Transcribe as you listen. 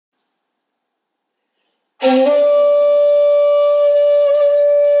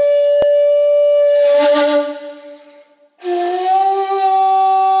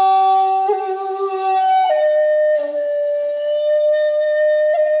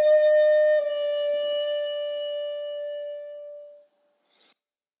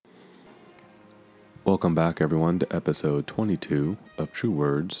Welcome back, everyone, to episode 22 of True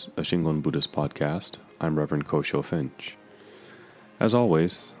Words, a Shingon Buddhist podcast. I'm Reverend Kosho Finch. As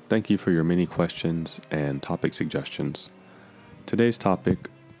always, thank you for your many questions and topic suggestions. Today's topic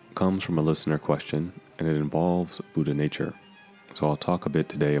comes from a listener question, and it involves Buddha nature. So I'll talk a bit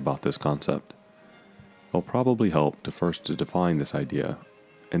today about this concept. It'll probably help to first define this idea,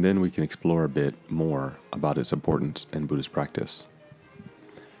 and then we can explore a bit more about its importance in Buddhist practice.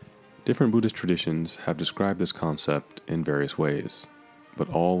 Different Buddhist traditions have described this concept in various ways,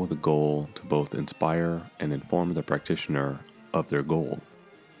 but all with a goal to both inspire and inform the practitioner of their goal.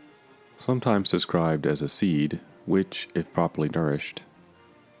 Sometimes described as a seed, which, if properly nourished,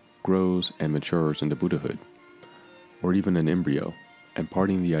 grows and matures into Buddhahood, or even an embryo,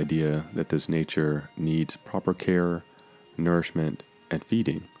 imparting the idea that this nature needs proper care, nourishment, and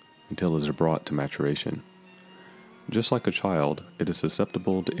feeding until it is brought to maturation. Just like a child, it is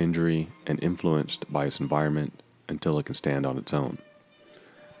susceptible to injury and influenced by its environment until it can stand on its own.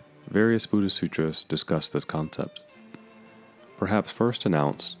 Various Buddhist sutras discuss this concept. Perhaps first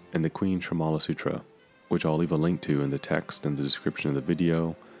announced in the Queen Srimala Sutra, which I'll leave a link to in the text in the description of the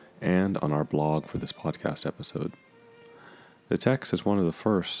video and on our blog for this podcast episode. The text is one of the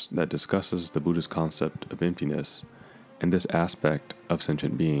first that discusses the Buddhist concept of emptiness and this aspect of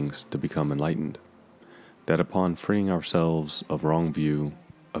sentient beings to become enlightened. That upon freeing ourselves of wrong view,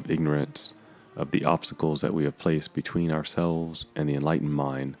 of ignorance, of the obstacles that we have placed between ourselves and the enlightened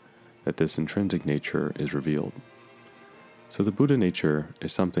mind, that this intrinsic nature is revealed. So the Buddha nature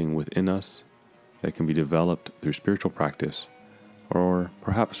is something within us that can be developed through spiritual practice, or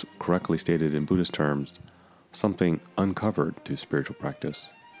perhaps correctly stated in Buddhist terms, something uncovered through spiritual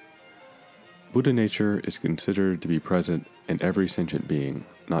practice. Buddha nature is considered to be present in every sentient being,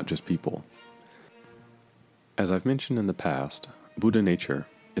 not just people. As I've mentioned in the past, Buddha nature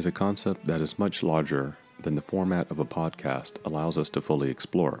is a concept that is much larger than the format of a podcast allows us to fully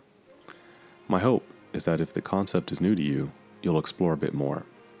explore. My hope is that if the concept is new to you, you'll explore a bit more.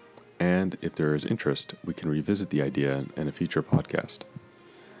 And if there is interest, we can revisit the idea in a future podcast.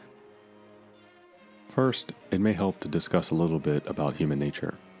 First, it may help to discuss a little bit about human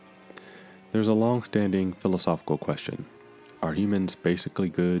nature. There's a long-standing philosophical question. Are humans basically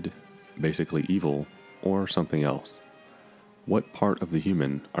good, basically evil, or something else? What part of the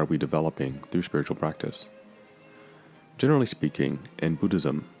human are we developing through spiritual practice? Generally speaking, in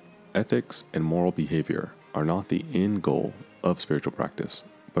Buddhism, ethics and moral behavior are not the end goal of spiritual practice,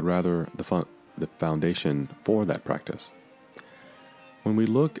 but rather the foundation for that practice. When we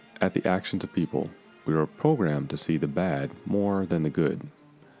look at the actions of people, we are programmed to see the bad more than the good.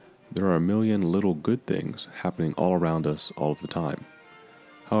 There are a million little good things happening all around us all of the time.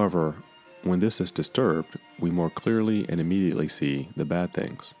 However, when this is disturbed, we more clearly and immediately see the bad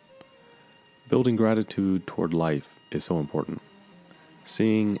things. Building gratitude toward life is so important.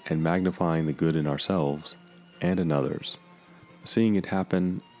 Seeing and magnifying the good in ourselves and in others. Seeing it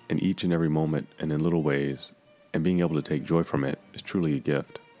happen in each and every moment and in little ways, and being able to take joy from it is truly a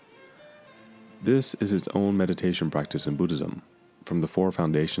gift. This is its own meditation practice in Buddhism. From the 4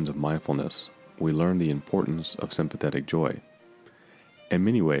 foundations of mindfulness, we learn the importance of sympathetic joy. In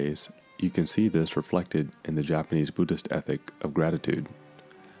many ways, you can see this reflected in the Japanese Buddhist ethic of gratitude.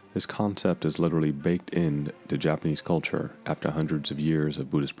 This concept is literally baked into Japanese culture after hundreds of years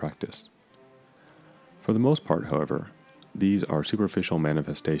of Buddhist practice. For the most part, however, these are superficial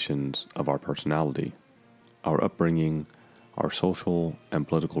manifestations of our personality, our upbringing, our social and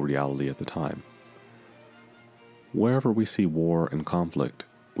political reality at the time. Wherever we see war and conflict,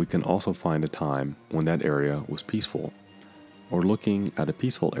 we can also find a time when that area was peaceful. Or looking at a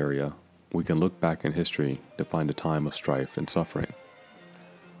peaceful area, we can look back in history to find a time of strife and suffering.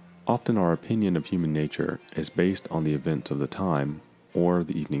 Often our opinion of human nature is based on the events of the time or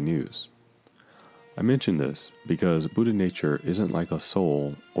the evening news. I mention this because Buddha nature isn't like a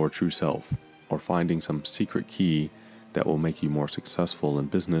soul or true self, or finding some secret key that will make you more successful in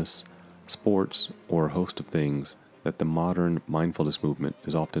business, sports, or a host of things that the modern mindfulness movement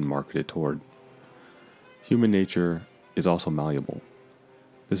is often marketed toward. Human nature is also malleable.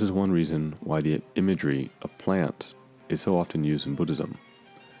 This is one reason why the imagery of plants is so often used in Buddhism,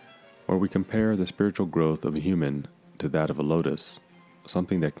 where we compare the spiritual growth of a human to that of a lotus,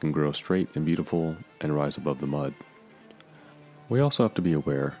 something that can grow straight and beautiful and rise above the mud. We also have to be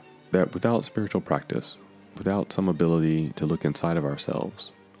aware that without spiritual practice, without some ability to look inside of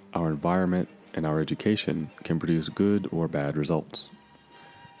ourselves, our environment and our education can produce good or bad results.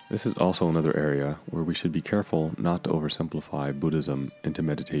 This is also another area where we should be careful not to oversimplify Buddhism into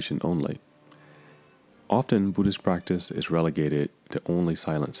meditation only. Often, Buddhist practice is relegated to only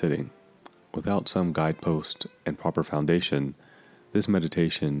silent sitting, without some guidepost and proper foundation, this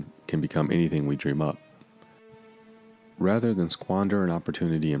meditation can become anything we dream up. Rather than squander an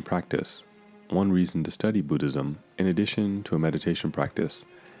opportunity in practice, one reason to study Buddhism, in addition to a meditation practice,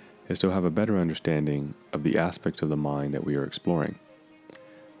 is to have a better understanding of the aspects of the mind that we are exploring.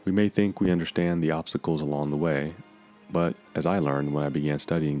 We may think we understand the obstacles along the way, but as I learned when I began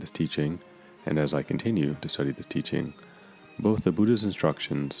studying this teaching, and as I continue to study this teaching, both the Buddha's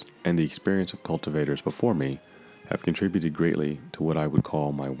instructions and the experience of cultivators before me have contributed greatly to what I would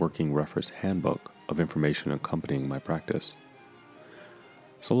call my working reference handbook of information accompanying my practice.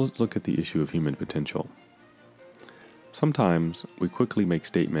 So let's look at the issue of human potential. Sometimes we quickly make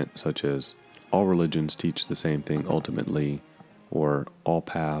statements such as, all religions teach the same thing ultimately, or all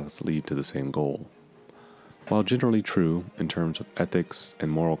paths lead to the same goal. While generally true in terms of ethics and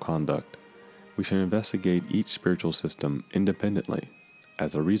moral conduct, we should investigate each spiritual system independently,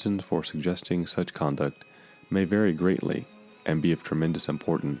 as the reasons for suggesting such conduct may vary greatly and be of tremendous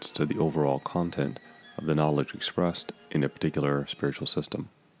importance to the overall content of the knowledge expressed in a particular spiritual system.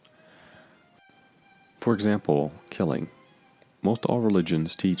 For example, killing. Most all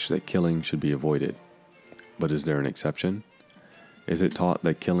religions teach that killing should be avoided. But is there an exception? Is it taught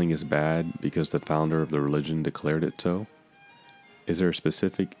that killing is bad because the founder of the religion declared it so? Is there a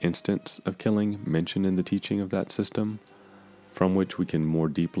specific instance of killing mentioned in the teaching of that system, from which we can more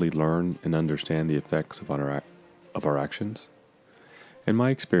deeply learn and understand the effects of our actions? In my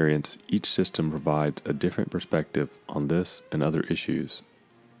experience, each system provides a different perspective on this and other issues,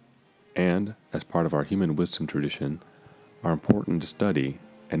 and, as part of our human wisdom tradition, are important to study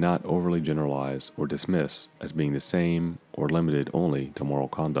and not overly generalize or dismiss as being the same or limited only to moral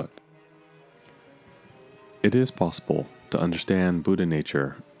conduct. It is possible to understand Buddha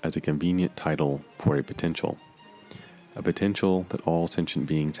nature as a convenient title for a potential that all sentient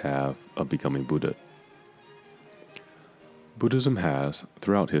beings have of becoming Buddha. Buddhism has,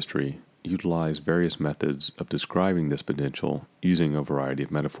 throughout history, utilized various methods of describing this potential using a variety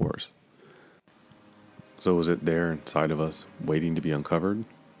of metaphors. So is it there inside of us, waiting to be uncovered?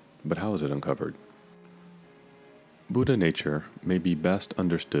 But how is it uncovered? Buddha nature may be best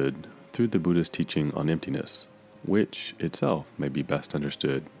understood through the Buddha's teaching on emptiness, which itself may be best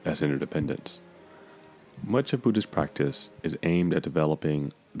understood as interdependence. Much of Buddhist practice is aimed at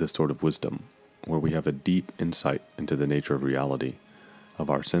developing this sort of wisdom, where we have a deep insight into the nature of reality,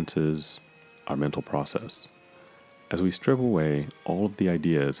 of our senses, our mental process. As we strip away all of the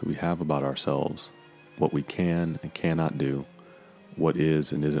ideas we have about ourselves, what we can and cannot do, what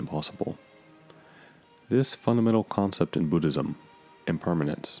is and isn't possible. This fundamental concept in Buddhism,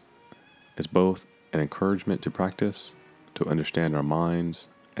 impermanence, is both an encouragement to practice, to understand our minds,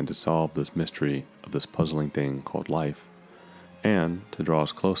 and to solve this mystery of this puzzling thing called life, and to draw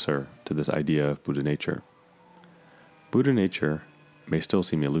us closer to this idea of Buddha nature. Buddha nature may still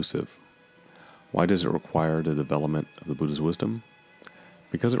seem elusive. Why does it require the development of the Buddha's wisdom?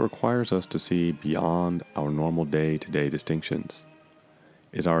 Because it requires us to see beyond our normal day-to-day distinctions.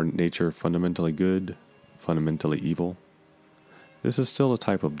 Is our nature fundamentally good, fundamentally evil? This is still a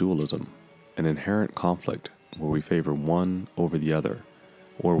type of dualism, an inherent conflict where we favor one over the other,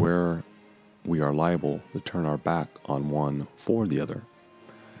 or where we are liable to turn our back on one for the other.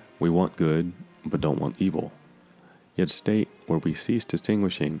 We want good, but don't want evil. Yet a state where we cease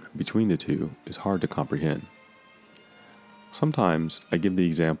distinguishing between the two is hard to comprehend. Sometimes I give the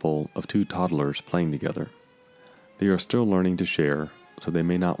example of two toddlers playing together. They are still learning to share, so they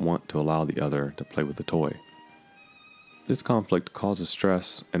may not want to allow the other to play with the toy. This conflict causes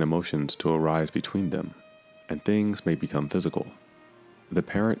stress and emotions to arise between them, and things may become physical. The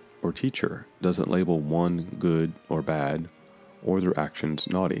parent or teacher doesn't label one good or bad, or their actions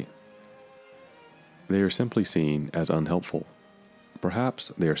naughty. They are simply seen as unhelpful.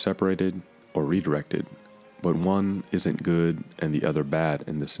 Perhaps they are separated or redirected, but one isn't good and the other bad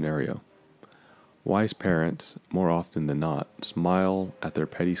in this scenario. Wise parents, more often than not, smile at their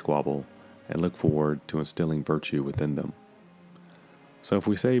petty squabble and look forward to instilling virtue within them. So if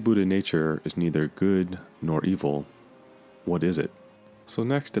we say Buddha nature is neither good nor evil, what is it? So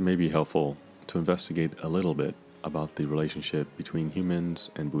next it may be helpful to investigate a little bit about the relationship between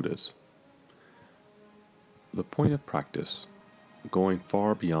humans and Buddhas. The point of practice, going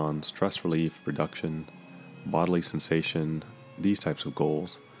far beyond stress relief, reduction, bodily sensation, these types of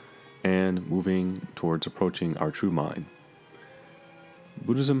goals, and moving towards approaching our true mind.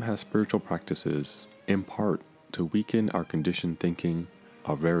 Buddhism has spiritual practices in part to weaken our conditioned thinking,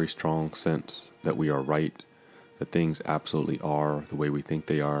 our very strong sense that we are right, that things absolutely are the way we think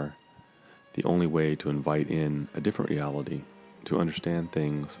they are, the only way to invite in a different reality, to understand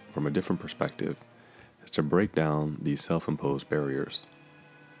things from a different perspective is to break down these self-imposed barriers.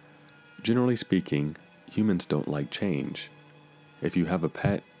 Generally speaking, humans don't like change. If you have a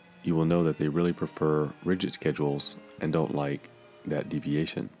pet, you will know that they really prefer rigid schedules and don't like that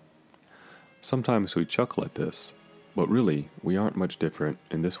deviation. Sometimes we chuckle at this, but really we aren't much different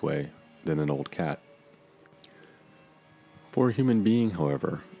in this way than an old cat. For a human being,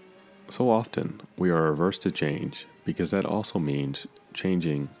 however, so often we are averse to change because that also means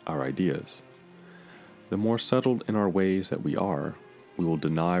changing our ideas. The more settled in our ways that we will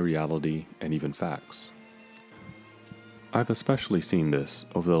deny reality and even facts. I've especially seen this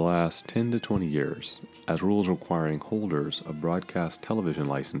over the last 10 to 20 years as rules requiring holders of broadcast television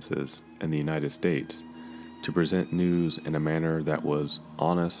licenses in the United States to present news in a manner that was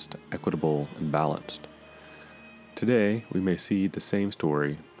honest, equitable, and balanced. Today, we may see the same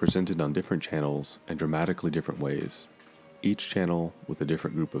story presented on different channels in dramatically different ways, each channel with a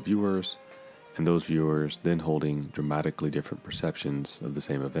different group of viewers, and those viewers then holding dramatically different perceptions of the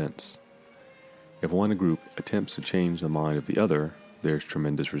same events. If one group attempts to change the mind of the other, there's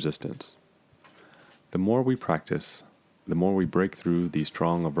tremendous resistance. The more we practice, the more we break through these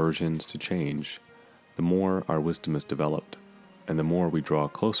strong aversions to change, the more our wisdom is developed, and the more we draw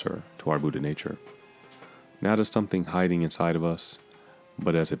closer to our Buddha nature. Not as something hiding inside of us,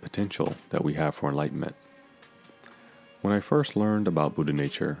 but as a potential that we have for enlightenment. When I first learned about Buddha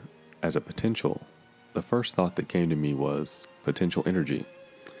nature as a potential, the first thought that came to me was potential energy,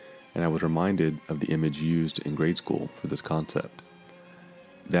 and I was reminded of the image used in grade school for this concept,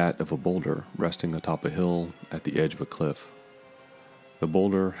 that of a boulder resting atop a hill at the edge of a cliff. The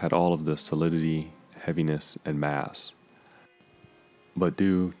boulder had all of this solidity, heaviness, and mass, but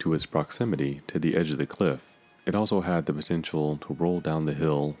due to its proximity to the edge of the cliff, it also had the potential to roll down the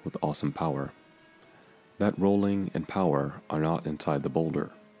hill with awesome power. That rolling and power are not inside the boulder,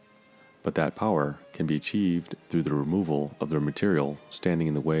 but that power can be achieved through the removal of the material standing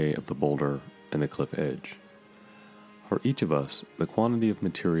in the way of the boulder and the cliff edge. For each of us, the quantity of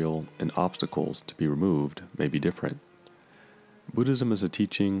material and obstacles to be removed may be different. Buddhism is a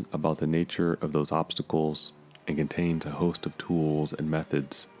teaching about the nature of those obstacles and contains a host of tools and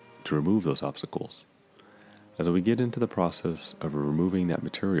methods to remove those obstacles. As we get into the process of removing that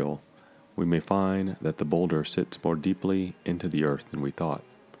material, we may find that the boulder sits more deeply into the earth than we thought,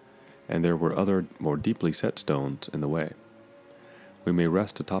 and there were other more deeply set stones in the way. We may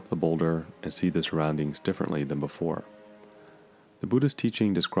rest atop the boulder and see the surroundings differently than before. The Buddha's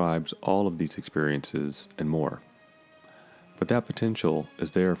teaching describes all of these experiences and more. But that potential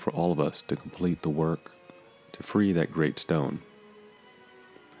is there for all of us to complete the work to free that great stone.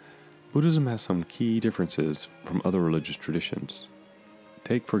 Buddhism has some key differences from other religious traditions.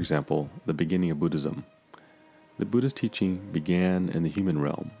 Take, for example, the beginning of Buddhism. The Buddha's teaching began in the human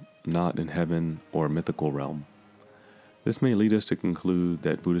realm, not in heaven or a mythical realm. This may lead us to conclude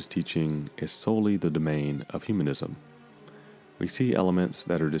that Buddha's teaching is solely the domain of humanism. We see elements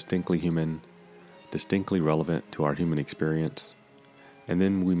that are distinctly human, distinctly relevant to our human experience, and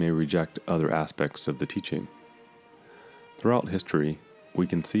then we may reject other aspects of the teaching. Throughout history, we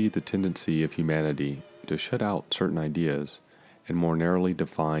can see the tendency of humanity to shut out certain ideas and more narrowly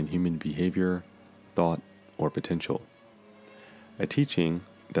define human behavior, thought, or potential. A teaching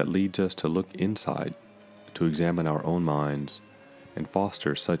that leads us to look inside, to examine our own minds, and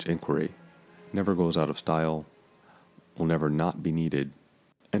foster such inquiry never goes out of style, will never not be needed,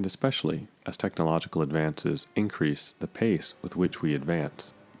 and especially as technological advances increase the pace with which we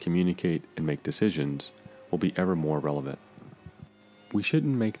advance, communicate, and make decisions, will be ever more relevant. We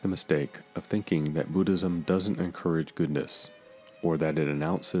shouldn't make the mistake of thinking that Buddhism doesn't encourage goodness, or that it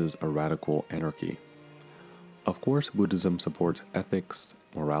announces a radical anarchy. Of course, Buddhism supports ethics,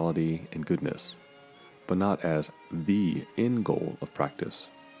 morality, and goodness, but not as the end goal of practice,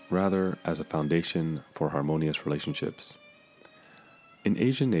 rather as a foundation for harmonious relationships. In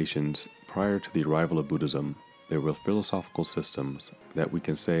Asian nations, prior to the arrival of Buddhism, there were philosophical systems that we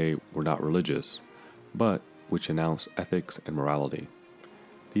can say were not religious, but which announced ethics and morality.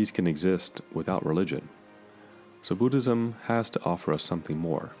 These can exist without religion. So Buddhism has to offer us something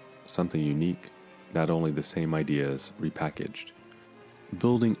more, something unique, not only the same ideas repackaged.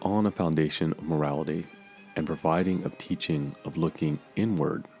 Building on a foundation of morality and providing a teaching of looking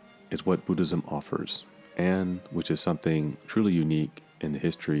inward is what Buddhism offers, and which is something truly unique in the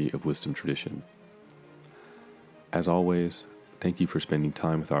history of wisdom tradition. As always, thank you for spending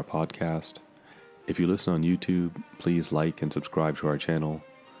time with our podcast. If you listen on YouTube, please like and subscribe to our channel.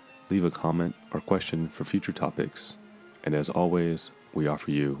 Leave a comment or question for future topics. And as always, we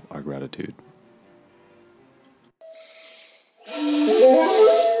offer you our gratitude.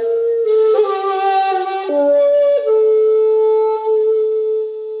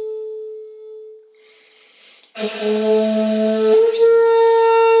 Om